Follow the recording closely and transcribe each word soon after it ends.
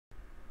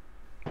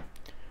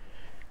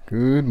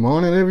Good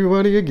morning,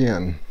 everybody,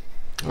 again.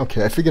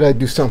 Okay, I figured I'd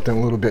do something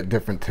a little bit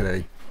different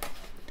today.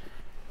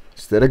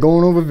 Instead of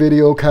going over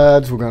video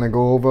cards, I'm gonna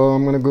go over a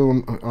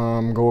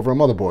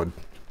motherboard,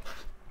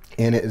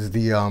 and it is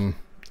the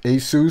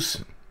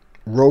Asus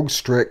ROG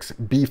Strix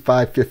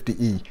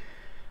B550E.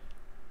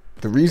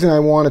 The reason I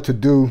wanted to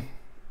do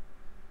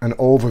an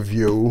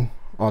overview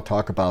or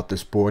talk about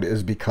this board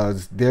is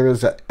because there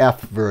is a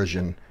F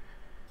version.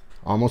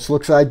 Almost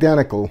looks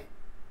identical,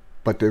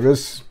 but there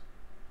is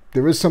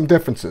some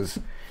differences,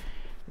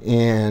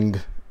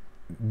 and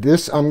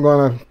this I'm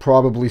gonna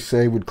probably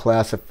say would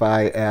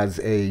classify as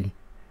a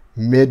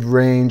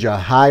mid-range, a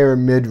higher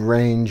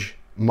mid-range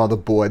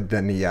motherboard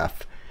than the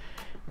F.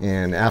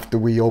 And after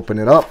we open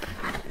it up,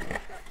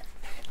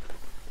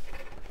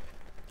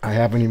 I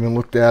haven't even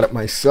looked at it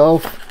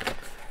myself.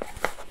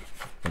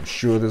 I'm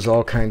sure there's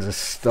all kinds of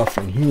stuff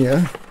in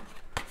here.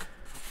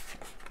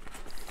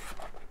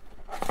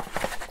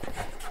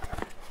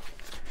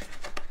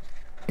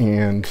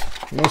 And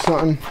you know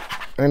something?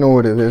 I know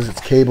what it is.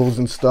 It's cables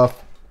and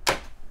stuff.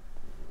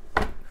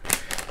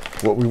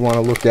 What we want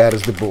to look at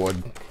is the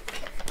board.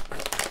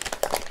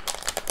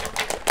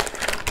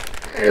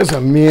 There's a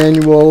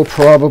manual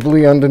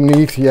probably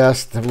underneath.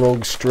 Yes, the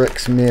ROG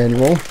Strix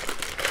manual.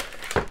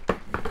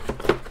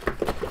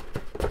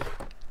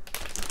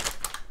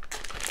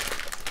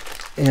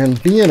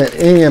 And being an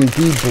AMD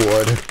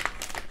board,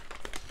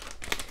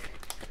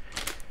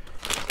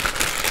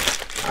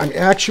 I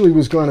actually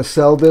was going to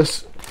sell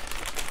this,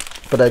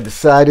 but I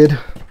decided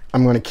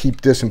I'm going to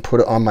keep this and put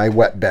it on my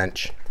wet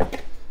bench.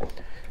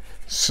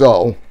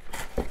 So,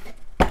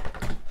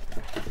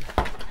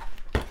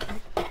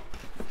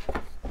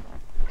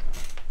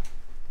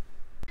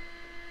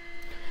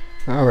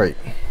 alright,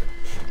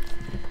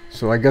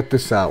 so I got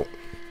this out.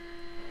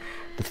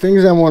 The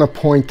things I want to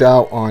point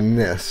out on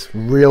this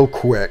real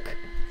quick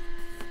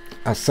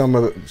are some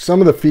of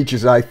the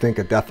features I think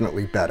are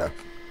definitely better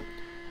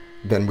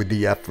than with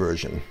the F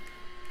version.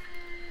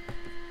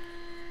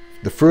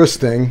 The first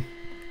thing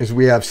is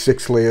we have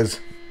 6 layers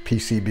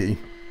PCB,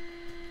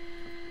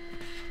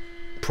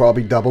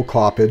 probably double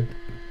coppered.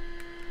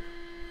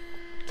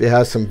 It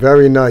has some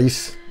very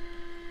nice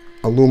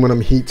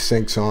aluminum heat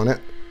sinks on it.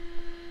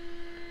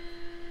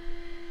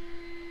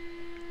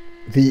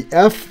 The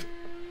F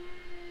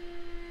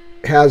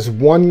has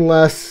one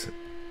less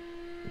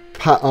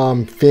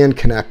fan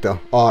connector,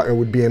 or it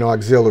would be an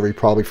auxiliary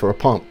probably for a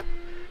pump.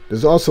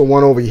 There's also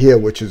one over here,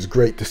 which is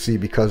great to see,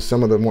 because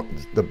some of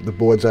the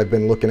boards I've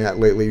been looking at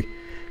lately,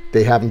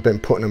 they haven't been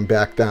putting them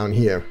back down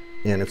here,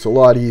 and it's a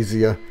lot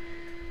easier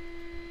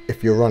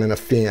if you're running a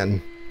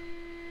fan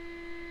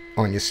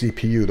on your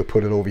CPU to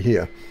put it over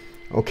here.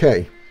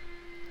 Okay.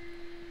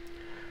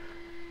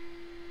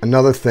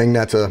 Another thing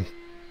that's a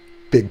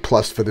big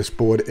plus for this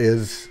board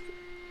is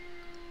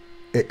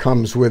it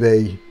comes with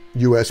a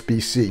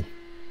USB-C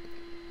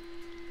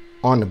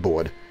on the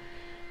board.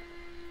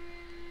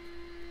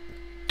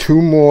 2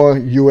 more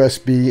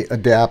USB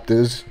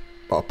adapters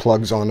or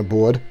plugs on the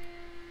board.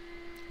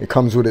 It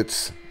comes with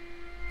its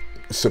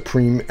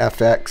Supreme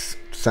FX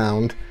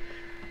sound,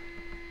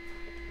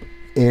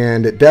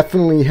 and it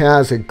definitely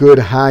has a good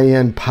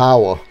high-end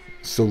power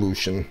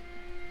solution.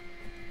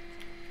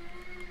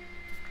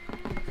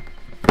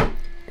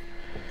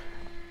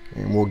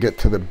 And we'll get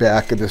to the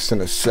back of this in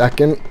a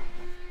second.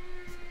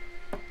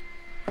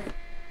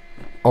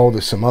 Oh,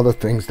 there's some other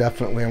things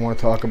definitely I want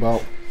to talk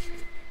about.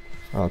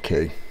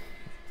 Okay.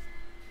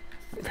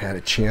 I've had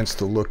a chance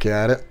to look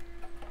at it.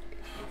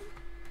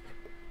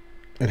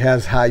 It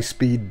has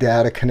high-speed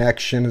data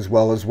connection as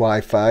well as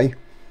Wi-Fi.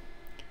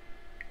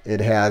 It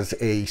has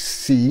a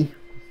C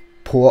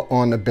port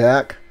on the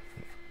back.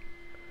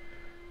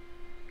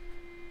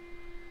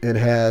 It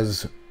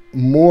has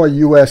more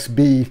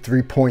USB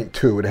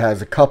 3.2. It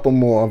has a couple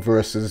more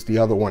versus the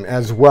other one,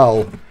 as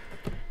well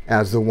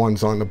as the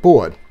ones on the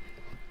board.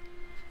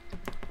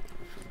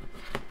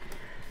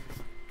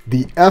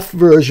 The F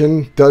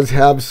version does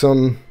have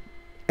some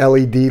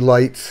LED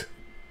lights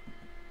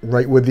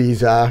right where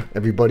these are.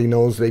 Everybody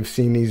knows, they've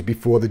seen these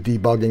before, the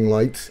debugging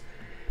lights.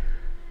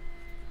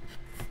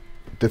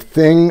 The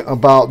thing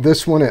about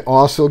this one, it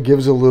also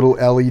gives a little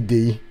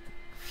LED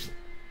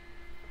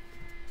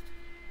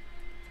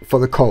for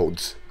the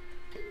codes.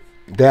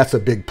 That's a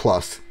big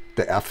plus.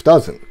 The F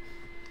doesn't.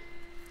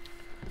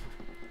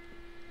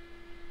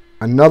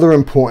 Another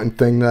important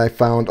thing that I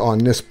found on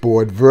this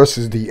board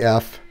versus the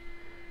F,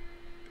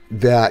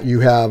 that you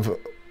have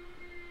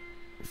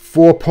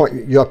your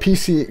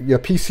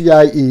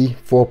PCIe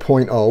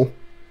 4.0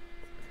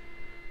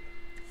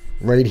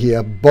 right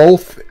here.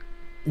 Both,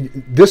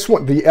 this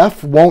one, the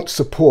F won't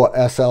support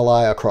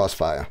SLI or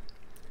Crossfire.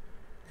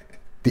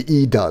 The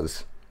E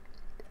does.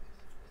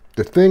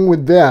 The thing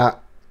with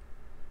that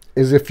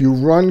is if you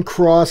run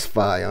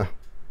Crossfire,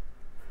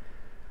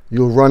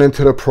 you'll run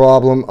into the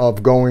problem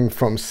of going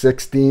from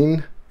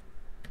 16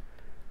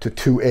 to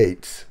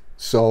 2/8.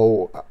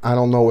 So I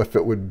don't know if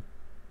it would,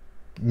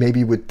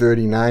 maybe with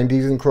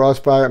 3090s in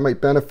Crossfire it might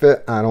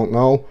benefit. I don't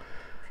know.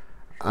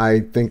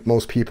 I think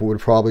most people would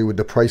probably, with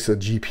the price of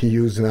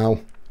GPUs now,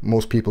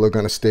 most people are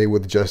going to stay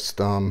with just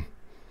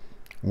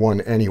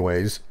one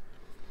anyways.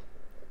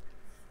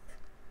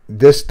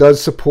 This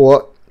does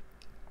support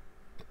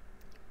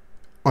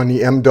on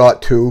the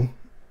M.2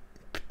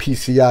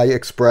 PCIe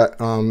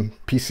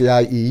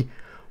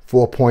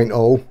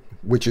 4.0,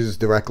 which is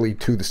directly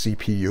to the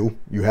CPU.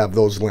 You have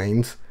those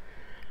lanes.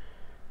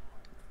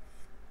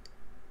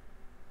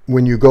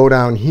 When you go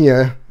down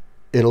here,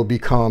 it'll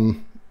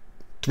become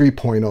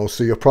 3.0,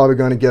 so you're probably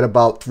going to get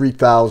about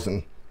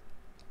 3,000.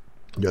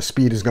 Your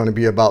speed is going to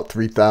be about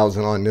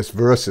 3,000 on this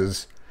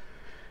versus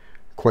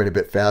quite a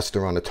bit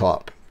faster on the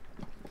top.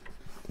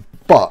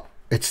 But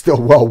it's still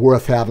well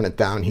worth having it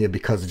down here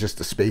because of just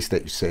the space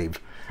that you save.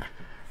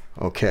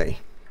 Okay.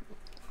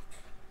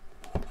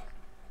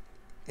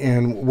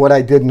 And what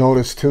I did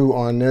notice too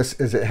on this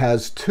is it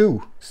has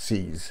 2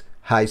 C's,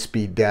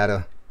 high-speed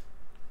data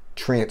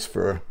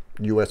transfer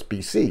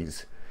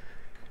USB-Cs.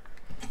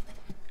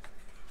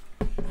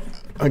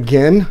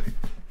 Again,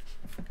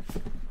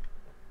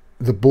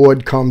 the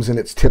board comes in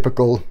its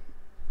typical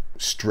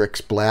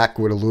Strix black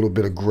with a little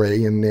bit of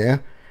gray in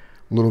there.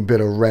 A little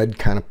bit of red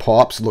kind of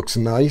pops, looks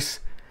nice.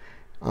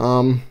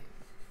 Some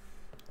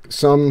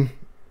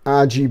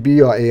RGB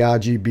or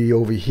ARGB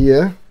over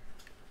here.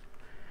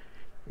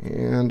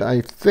 And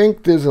I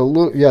think there's a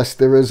little, yes,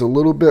 there is a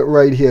little bit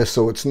right here,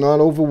 so it's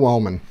not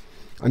overwhelming.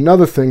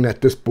 Another thing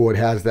that this board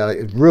has that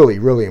is really,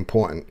 really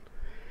important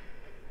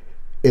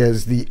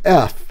is the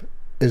F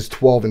is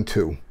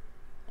 12/2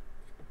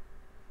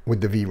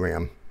 with the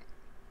VRAM.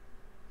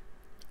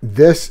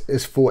 This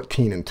is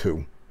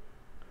 14/2.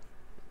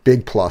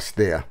 Big plus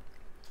there.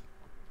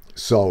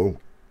 So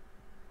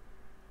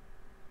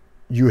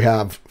you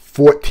have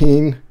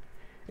 14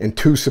 and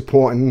 2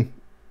 supporting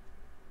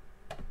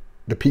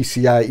the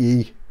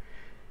PCIe,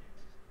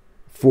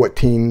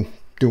 14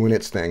 doing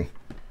its thing.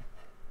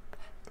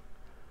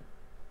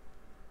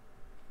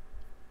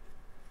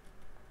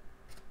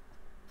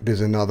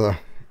 There's another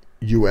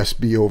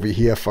USB over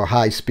here for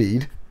high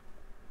speed.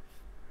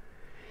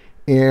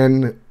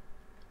 And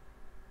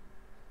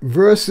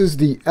versus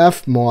the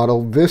F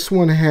model, this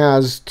one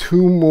has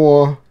 2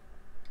 more.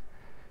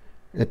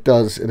 It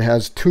does. It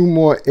has 2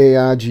 more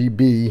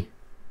ARGB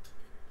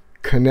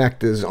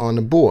connectors on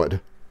the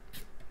board.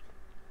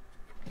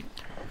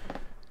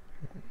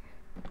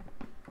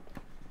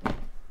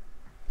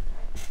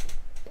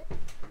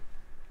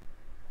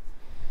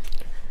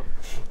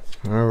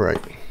 All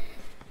right.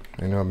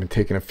 I know I've been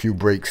taking a few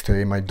breaks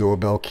today. My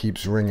doorbell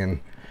keeps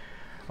ringing.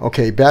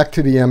 Okay, back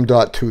to the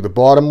M.2. The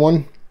bottom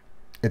one,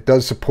 it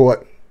does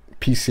support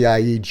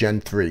PCIe Gen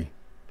 3.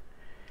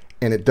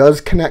 And it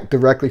does connect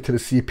directly to the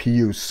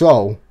CPU.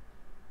 So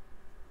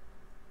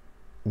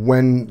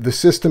when the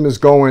system is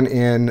going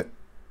and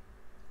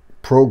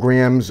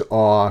programs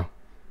or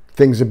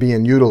things are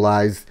being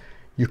utilized,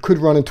 you could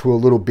run into a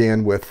little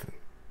bandwidth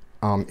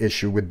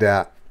issue with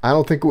that. I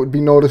don't think it would be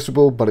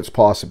noticeable, but it's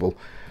possible.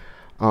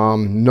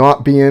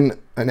 Not being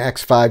an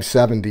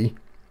X570,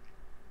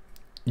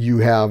 you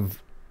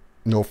have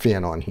no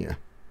fan on here.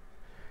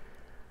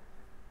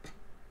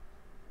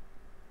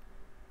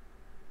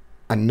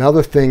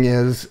 Another thing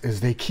is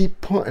they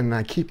keep putting,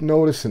 I keep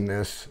noticing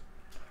this,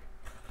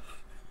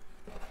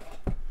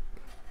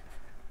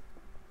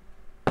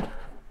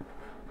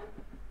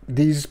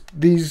 these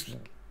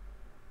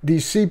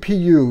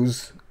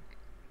CPUs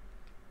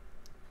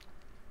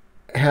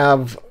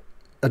have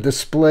a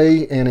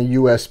display and a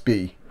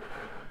USB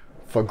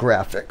for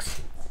graphics.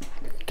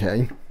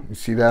 Okay, you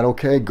see that?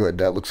 Okay, good.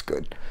 That looks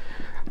good.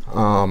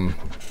 An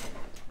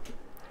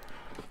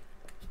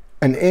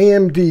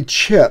AMD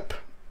chip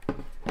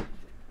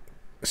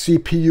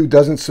CPU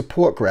doesn't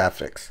support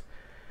graphics.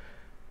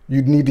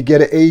 You'd need to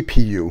get an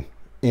APU,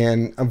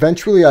 and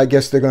eventually I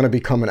guess they're going to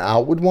be coming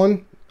out with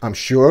one. I'm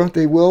sure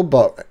they will,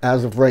 but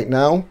as of right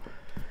now,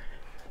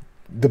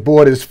 the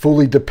board is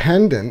fully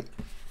dependent,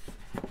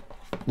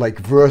 like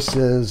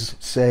versus,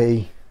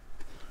 say,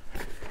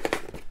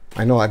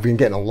 I know I've been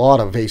getting a lot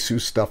of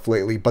Asus stuff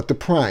lately, but the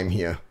Prime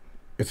here,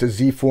 it's a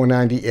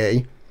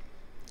Z490A.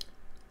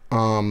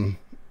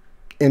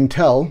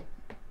 Intel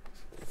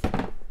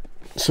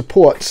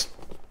supports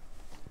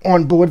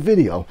onboard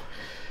video,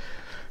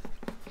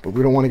 but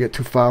we don't want to get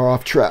too far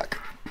off track.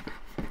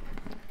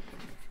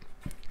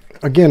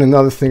 Again,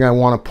 another thing I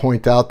want to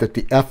point out that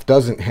the F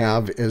doesn't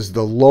have is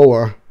the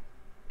lower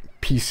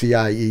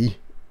PCIe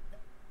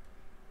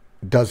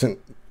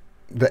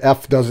the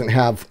F doesn't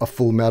have a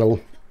full metal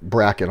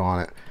bracket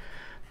on it.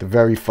 The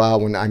very far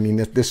one, I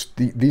mean,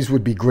 these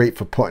would be great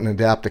for putting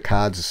adapter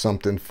cards or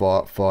something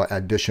for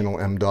additional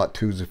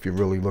M.2s if you're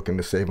really looking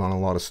to save on a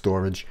lot of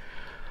storage.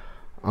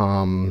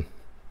 The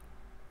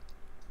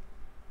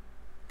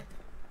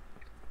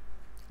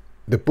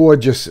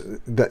board just,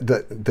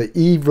 the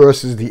E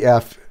versus the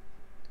F,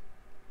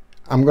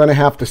 I'm going to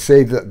have to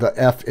say that the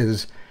F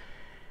is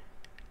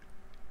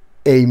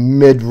a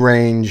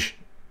mid-range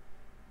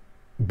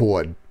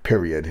board,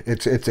 period.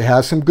 It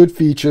has some good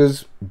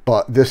features,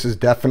 but this is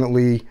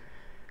definitely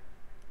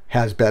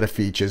has better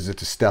features.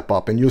 It's a step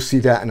up, and you'll see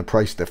that in the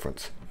price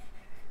difference.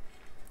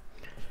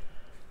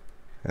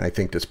 And I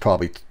think that's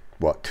probably,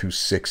 what,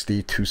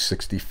 260,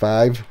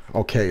 265.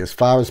 Okay, as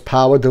far as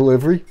power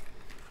delivery,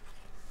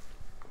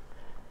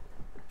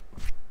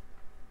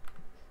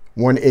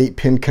 one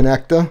 8-pin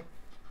connector,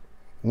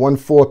 one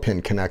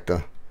 4-pin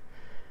connector.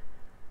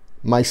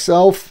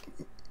 Myself,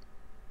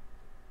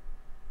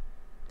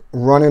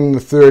 running the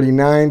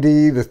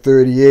 3090, the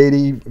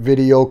 3080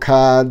 video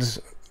cards,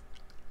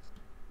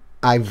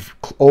 I've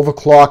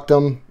overclocked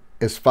them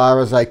as far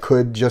as I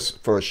could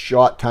just for a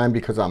short time,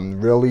 because I'm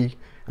really,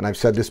 and I've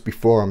said this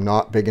before, I'm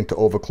not big into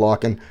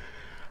overclocking.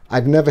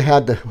 I've never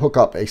had to hook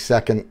up a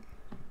second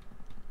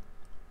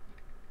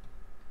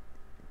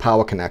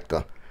power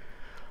connector.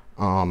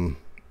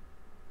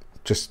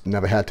 Just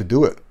never had to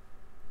do it.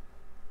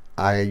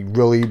 I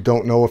really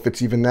don't know if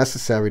it's even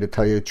necessary, to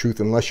tell you the truth,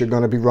 unless you're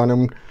going to be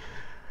running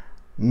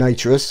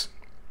nitrous.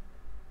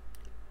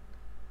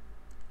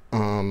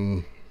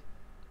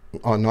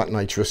 Oh, not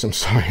nitrous, I'm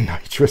sorry,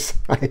 nitrous.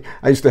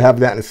 I used to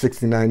have that in a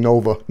 69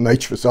 Nova,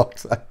 nitrous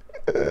oxide.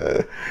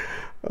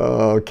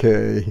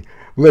 Okay,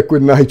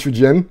 liquid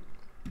nitrogen.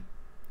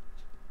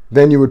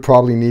 Then you would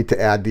probably need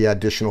to add the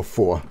additional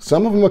 4.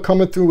 Some of them are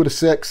coming through with a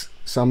 6,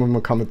 some of them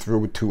are coming through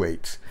with 2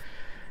 8s.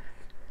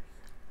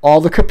 All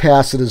the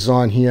capacitors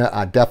on here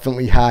are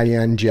definitely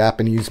high-end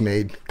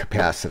Japanese-made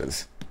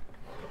capacitors.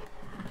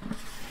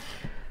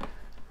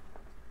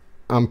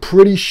 I'm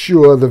pretty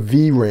sure the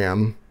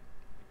VRAM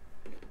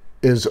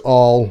is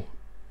all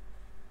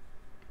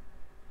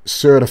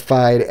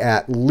certified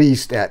at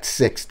least at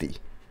 60.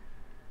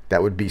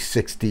 That would be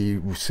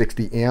 60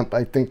 amp,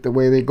 I think, the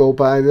way they go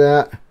by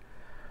that.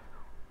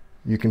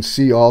 You can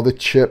see all the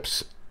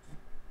chips,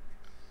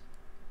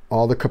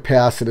 all the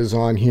capacitors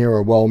on here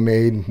are well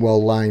made,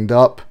 well lined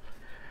up.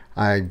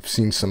 I've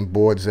seen some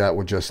boards that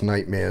were just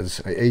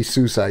nightmares.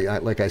 Asus,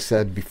 like I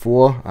said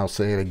before, I'll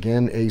say it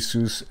again,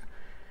 Asus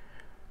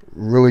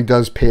really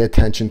does pay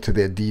attention to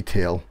their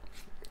detail.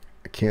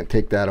 I can't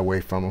take that away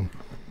from them.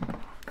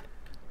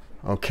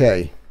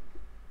 Okay,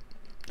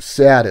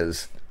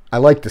 SATAs. I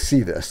like to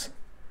see this.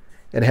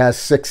 It has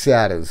 6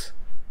 SATAs.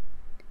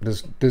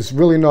 There's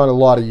really not a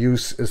lot of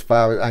use as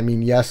far as, I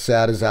mean, yes,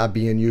 SATAs are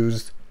being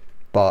used,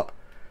 but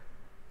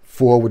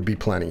 4 would be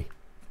plenty.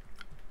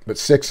 But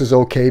 6 is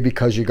okay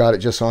because you got it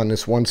just on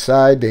this one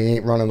side. They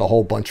ain't running a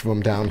whole bunch of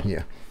them down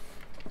here.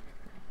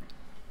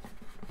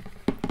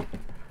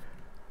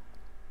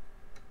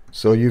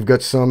 So you've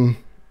got some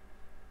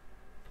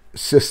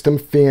system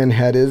fan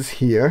headers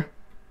here,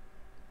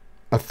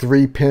 a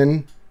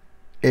 3-pin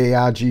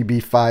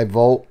ARGB 5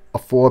 volt, a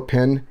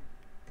 4-pin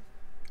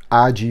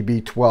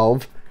RGB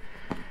 12,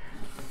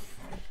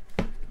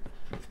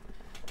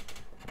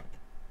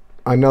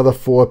 another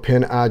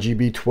 4-pin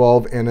RGB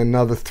 12, and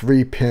another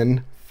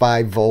 3-pin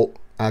 5 volt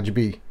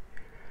RGB.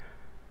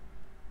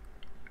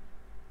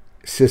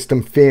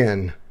 System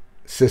fan,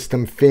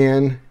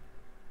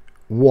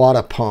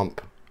 water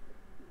pump,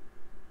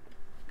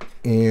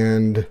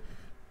 and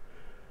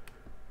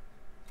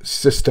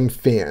system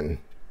fan.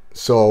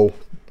 So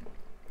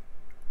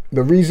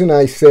the reason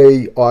I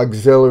say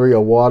auxiliary or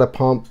water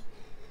pump,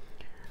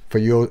 for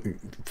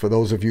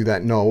those of you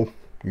that know,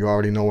 you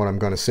already know what I'm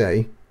going to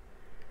say.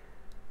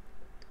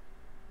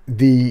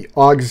 The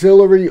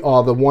auxiliary,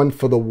 or the one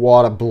for the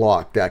water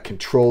block that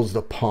controls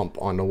the pump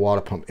on the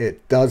water pump,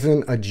 it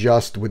doesn't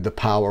adjust with the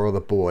power of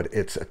the board.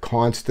 It's a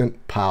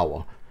constant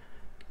power.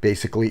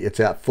 Basically,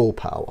 it's at full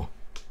power.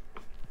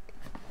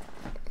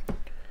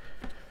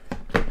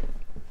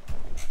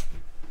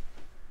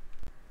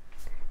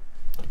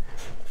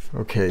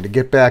 Okay, to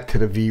get back to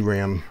the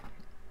VRAM,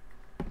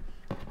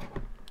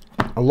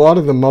 a lot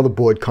of the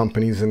motherboard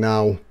companies are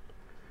now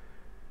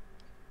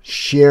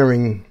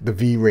sharing the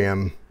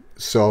VRAM.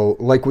 So,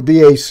 like with the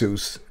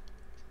Asus,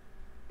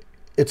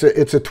 it's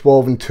a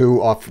 12 and 2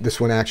 off.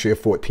 This one actually a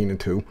 14 and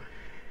 2.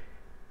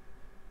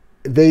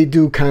 They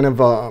do kind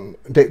of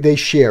they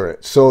share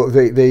it. So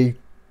they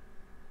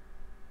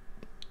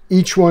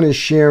each one is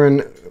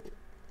sharing.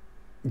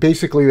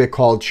 Basically, they're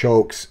called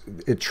chokes.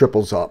 It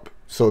triples up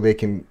so they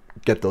can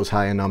get those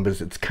higher numbers.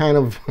 It's kind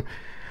of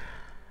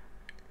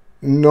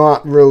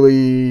not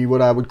really what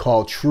I would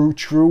call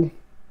true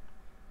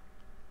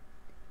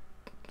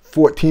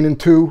 14 and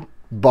 2,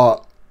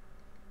 but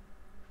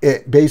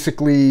it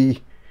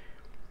basically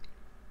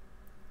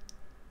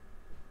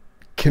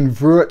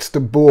converts the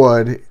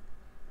board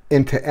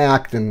into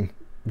acting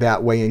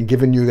that way and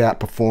giving you that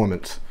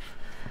performance.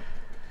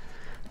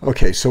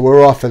 Okay, so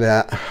we're off of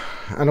that.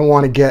 I don't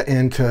want to get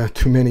into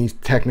too many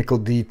technical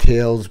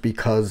details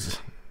because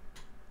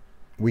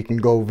we can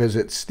go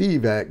visit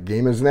Steve at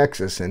Gamers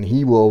Nexus and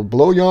he will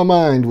blow your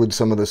mind with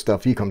some of the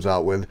stuff he comes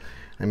out with.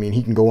 I mean,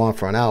 he can go on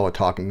for an hour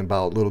talking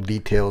about little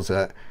details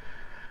that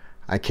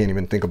I can't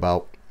even think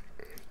about.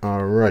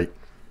 All right.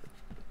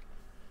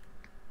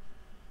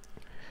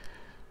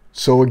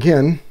 So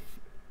again,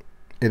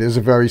 it is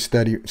a very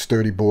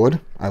sturdy board.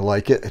 I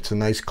like it. It's a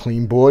nice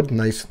clean board,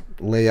 nice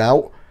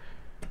layout.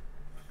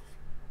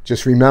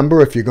 Just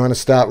remember, if you're going to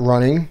start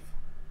running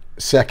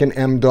second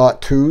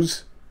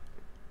M.2s,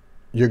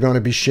 you're going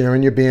to be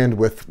sharing your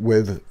bandwidth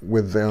with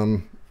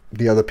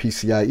the other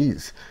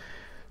PCIEs.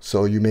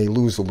 So you may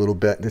lose a little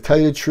bit. To tell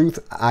you the truth,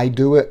 I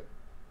do it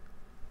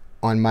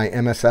on my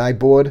MSI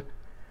board.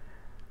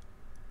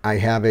 I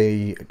have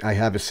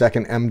a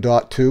second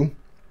M.2,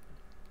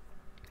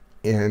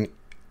 and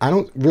I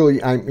don't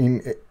really, I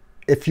mean,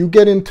 if you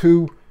get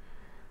into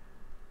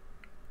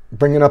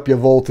bringing up your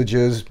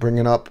voltages,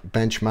 bringing up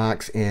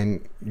benchmarks,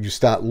 and you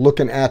start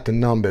looking at the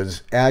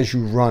numbers as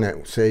you run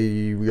it,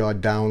 say we are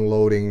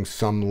downloading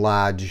some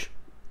large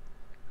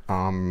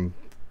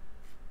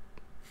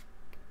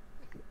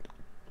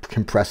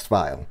compressed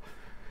file,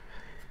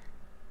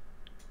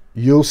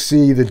 you'll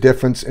see the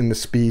difference in the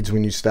speeds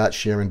when you start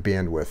sharing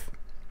bandwidth.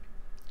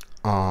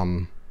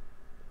 On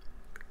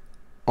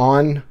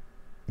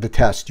the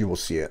test, you will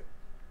see it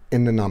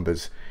in the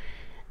numbers.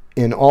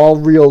 In all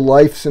real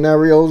life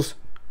scenarios,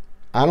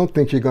 I don't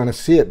think you're going to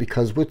see it,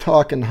 because we're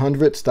talking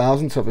hundreds,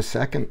 thousands of a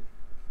second.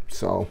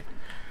 So,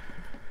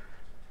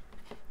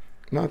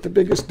 not the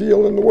biggest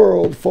deal in the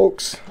world,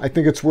 folks. I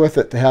think it's worth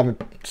it to have a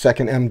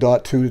second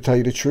M.2, to tell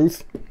you the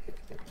truth.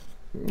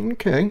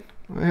 Okay,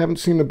 I haven't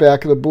seen the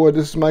back of the board.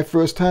 This is my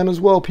first time as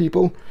well,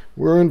 people.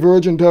 We're in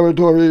virgin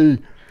territory.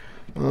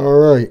 All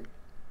right.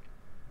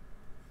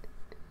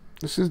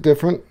 This is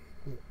different.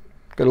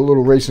 Got a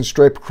little racing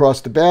stripe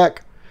across the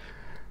back.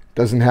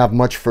 Doesn't have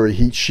much for a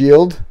heat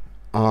shield.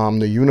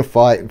 The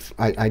Unify,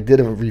 I did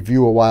a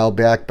review a while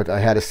back, but I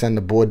had to send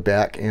the board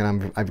back,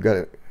 and I've got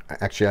it.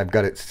 Actually, I've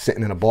got it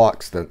sitting in a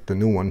box, the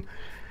new one.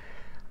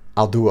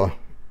 I'll do a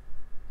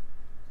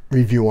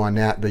review on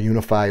that. The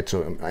Unify, it's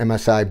a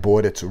MSI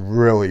board. It's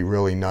really,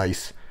 really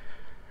nice.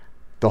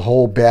 The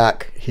whole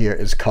back here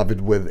is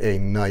covered with a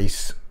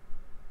nice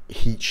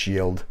heat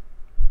shield,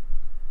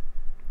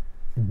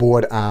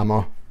 board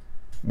armor,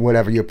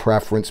 whatever your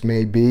preference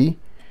may be.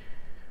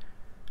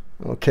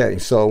 Okay,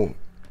 so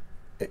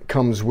it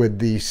comes with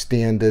the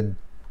standard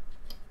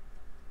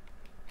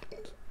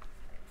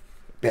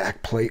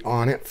back plate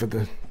on it for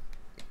the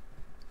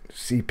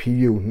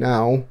CPU.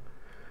 Now,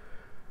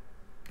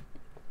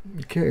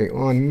 okay,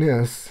 on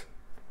this,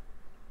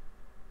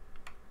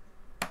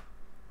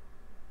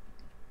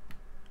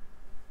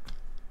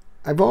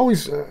 I've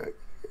always,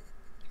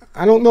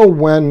 I don't know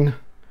when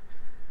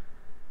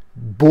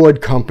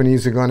board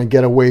companies are going to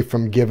get away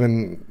from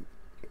giving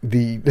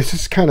this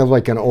is kind of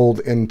like an old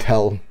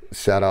Intel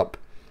setup.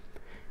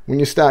 When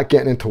you start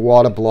getting into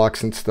water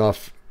blocks and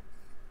stuff,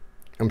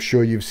 I'm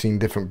sure you've seen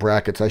different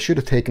brackets. I should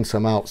have taken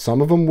some out. Some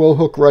of them will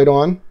hook right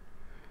on.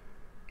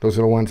 Those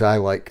are the ones I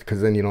like,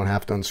 because then you don't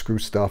have to unscrew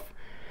stuff.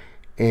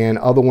 And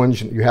other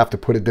ones, you have to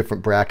put a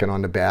different bracket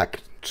on the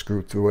back,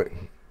 screw through it.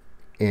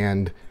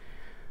 And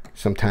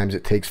sometimes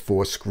it takes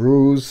 4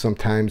 screws.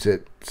 Sometimes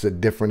it's a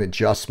different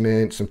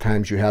adjustment.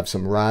 Sometimes you have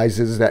some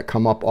rises that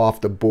come up off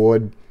the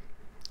board.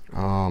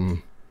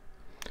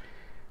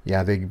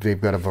 Yeah, they've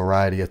got a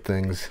variety of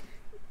things.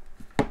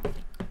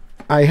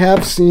 I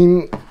have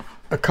seen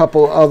a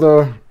couple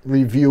other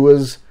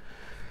reviewers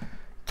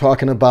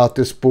talking about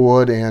this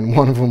board, and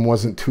one of them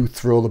wasn't too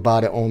thrilled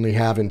about it only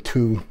having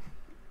 2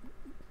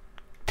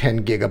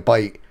 10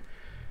 GB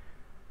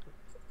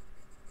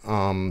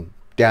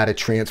data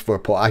transfer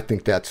port. I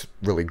think that's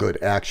really good,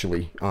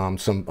 actually.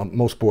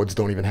 Most boards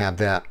don't even have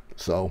that.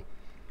 So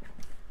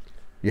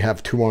you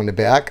have 2 on the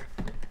back.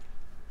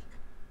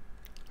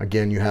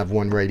 Again, you have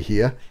one right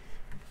here.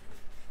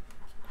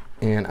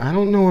 And I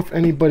don't know if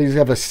anybody's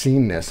ever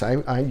seen this.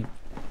 I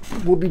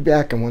will be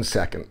back in 1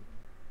 second.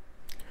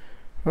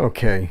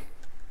 Okay.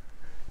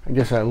 I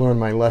guess I learned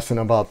my lesson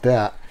about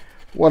that.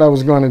 What I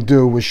was going to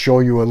do was show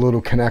you a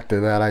little connector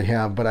that I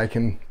have, but I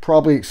can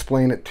probably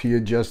explain it to you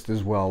just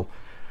as well.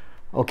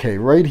 Okay,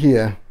 right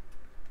here,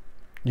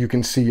 you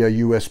can see a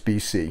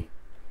USB-C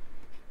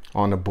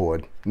on the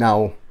board.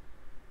 Now,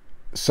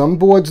 some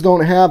boards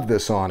don't have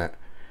this on it.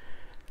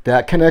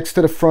 That connects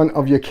to the front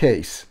of your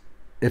case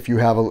if you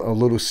have a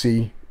little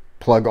C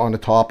plug on the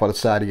top or the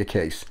side of your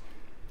case.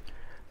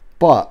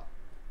 But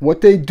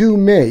what they do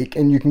make,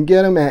 and you can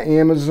get them at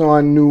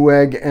Amazon,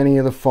 Newegg, any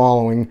of the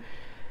following,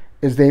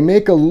 is they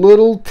make a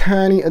little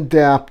tiny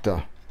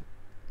adapter.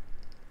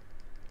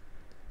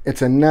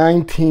 It's a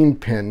 19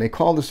 pin. They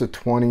call this a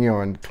 20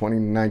 or a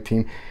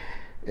 2019.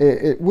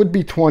 It would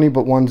be 20,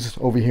 but one's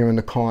over here in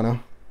the corner.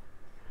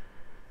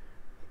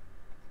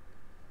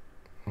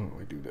 Oh,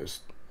 I do this.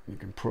 You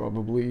can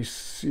probably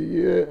see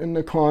it in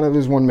the corner.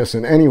 There's one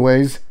missing.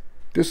 Anyways,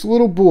 this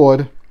little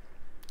board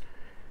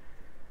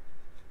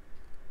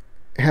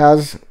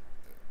has,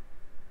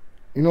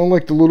 you know,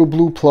 like the little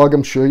blue plug,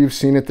 I'm sure you've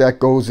seen it, that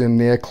goes in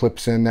there,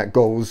 clips in, that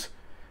goes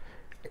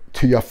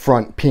to your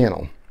front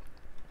panel.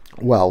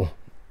 Well,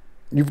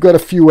 you've got a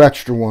few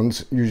extra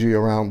ones usually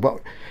around,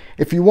 but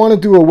if you want to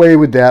do away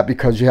with that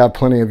because you have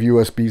plenty of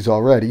USBs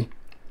already,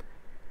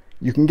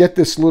 you can get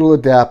this little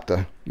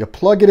adapter. You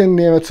plug it in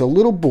there. It's a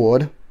little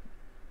board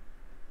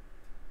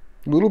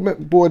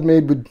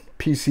made with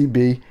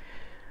PCB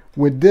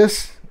with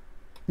this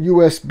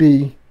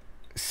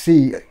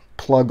USB-C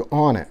plug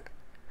on it.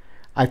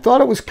 I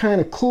thought it was kind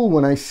of cool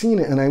when I seen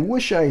it, and I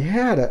wish I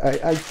had it.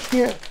 I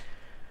can't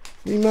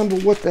remember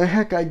what the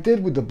heck I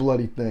did with the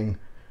bloody thing.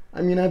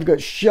 I mean, I've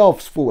got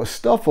shelves full of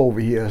stuff over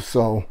here,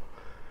 so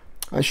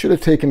I should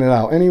have taken it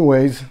out.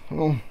 Anyways,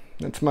 well,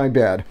 that's my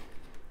bad.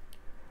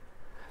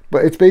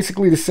 But it's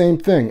basically the same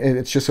thing.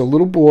 It's just a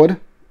little board.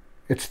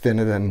 It's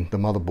thinner than the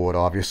motherboard,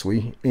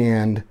 obviously,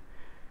 and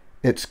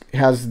it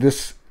has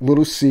this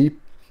little C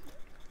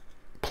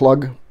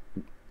plug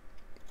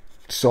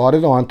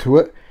soldered onto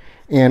it.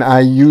 And I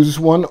use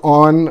one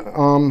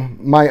on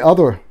my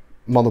other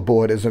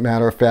motherboard, as a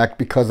matter of fact,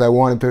 because I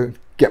wanted to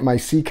get my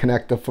C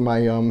connector for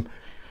my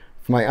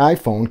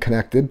iPhone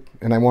connected,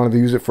 and I wanted to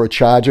use it for a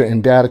charger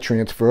and data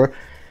transfer.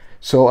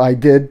 So I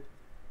did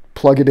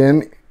plug it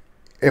in.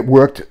 It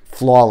worked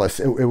flawless.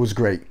 It was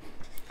great.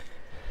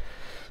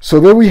 So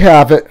there we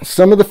have it.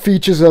 Some of the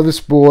features of this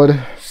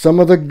board, some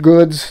of the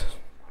goods,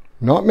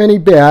 not many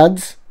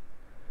bads.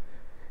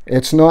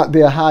 It's not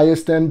their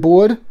highest end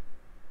board.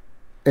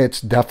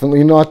 It's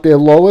definitely not their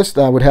lowest.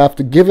 I would have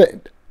to give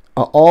it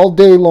all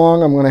day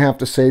long. I'm going to have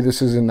to say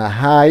this is in the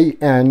high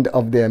end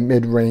of their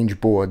mid-range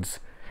boards.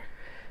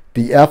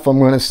 The F, I'm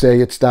going to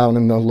say it's down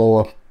in the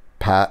lower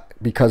part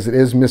because it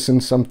is missing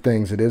some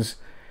things.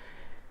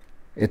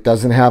 It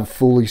doesn't have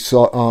fully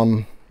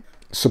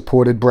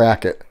supported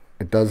bracket.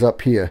 It does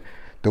up here.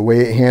 The way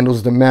it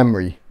handles the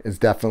memory is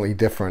definitely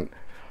different.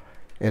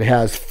 It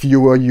has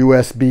fewer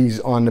USBs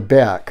on the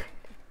back.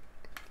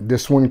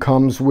 This one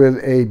comes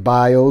with a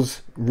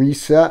BIOS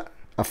reset,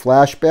 a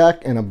flashback,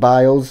 and a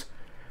BIOS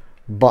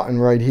button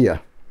right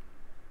here.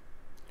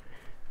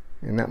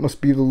 And that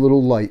must be the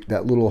little light,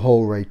 that little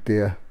hole right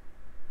there.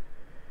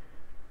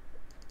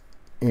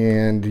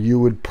 And you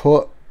would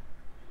put,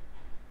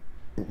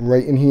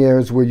 right in here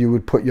is where you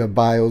would put your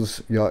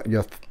BIOS,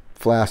 your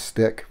flash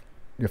stick,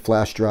 your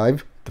flash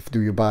drive to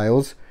do your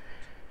BIOS.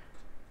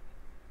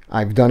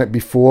 I've done it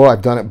before.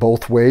 I've done it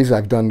both ways.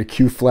 I've done the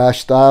Q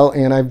flash style,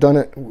 and I've done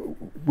it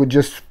with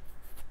just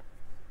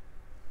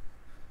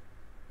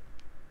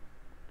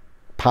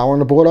powering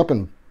the board up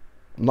and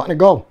letting it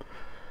go.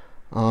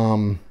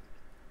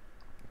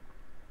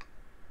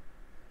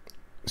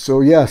 So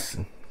yes,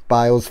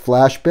 BIOS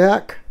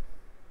flashback,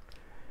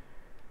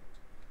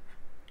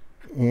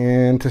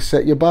 and to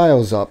set your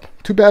BIOS up.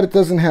 Too bad it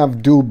doesn't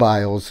have dual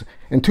BIOS,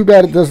 and too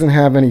bad it doesn't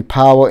have any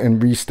power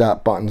and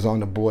restart buttons on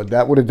the board.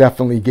 That would have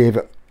definitely gave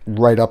it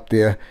right up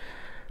there,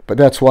 but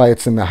that's why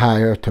it's in the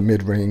higher to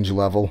mid-range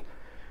level.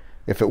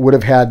 If it would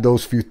have had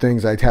those few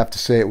things, I'd have to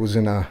say it was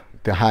in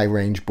the high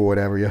range board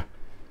area.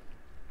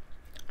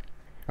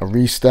 A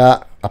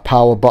restart, a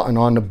power button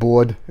on the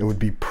board, it would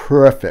be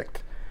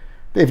perfect.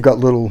 They've got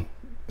little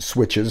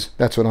switches.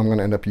 That's what I'm going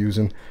to end up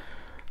using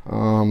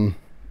to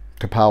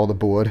power the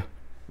board.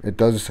 It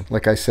does,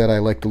 like I said, I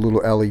like the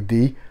little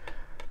LED.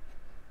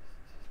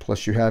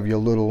 Plus you have your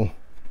little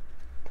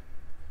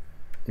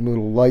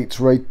lights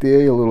right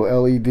there, your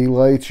little LED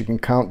lights. You can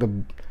count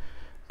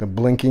the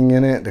blinking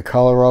in it, the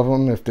color of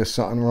them, if there's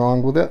something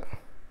wrong with it.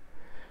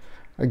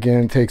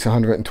 Again, it takes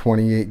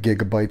 128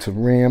 gigabytes of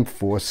RAM,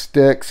 4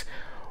 sticks,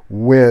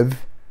 with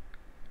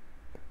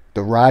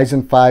the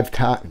Ryzen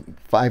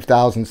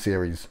 5000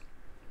 series.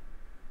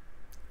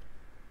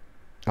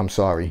 I'm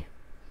sorry.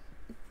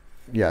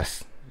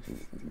 Yes,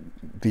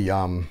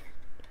 the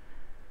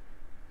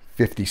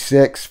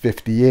 56,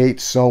 58,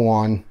 so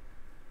on.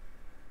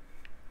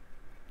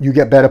 You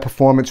get better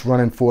performance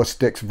running 4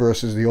 sticks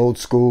versus the old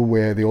school,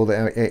 where the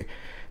older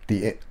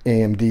the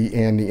AMD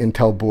and the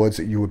Intel boards,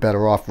 that you were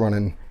better off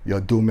running your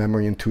dual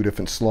memory in 2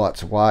 different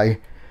slots. Why?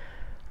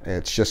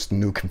 It's just a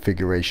new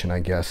configuration, I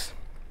guess.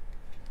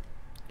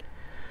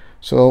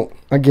 So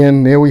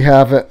again, there we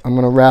have it. I'm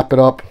going to wrap it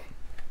up.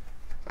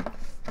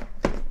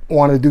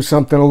 Want to do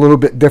something a little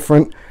bit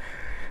different.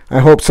 I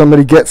hope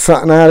somebody gets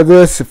something out of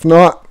this. If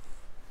not,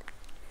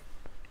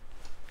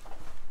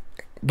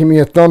 give me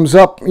a thumbs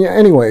up. Yeah,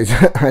 anyways,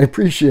 I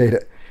appreciate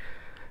it.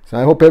 So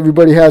I hope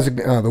everybody has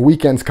the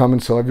weekend's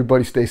coming, so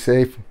everybody stay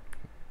safe.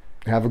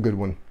 Have a good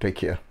one. Take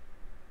care.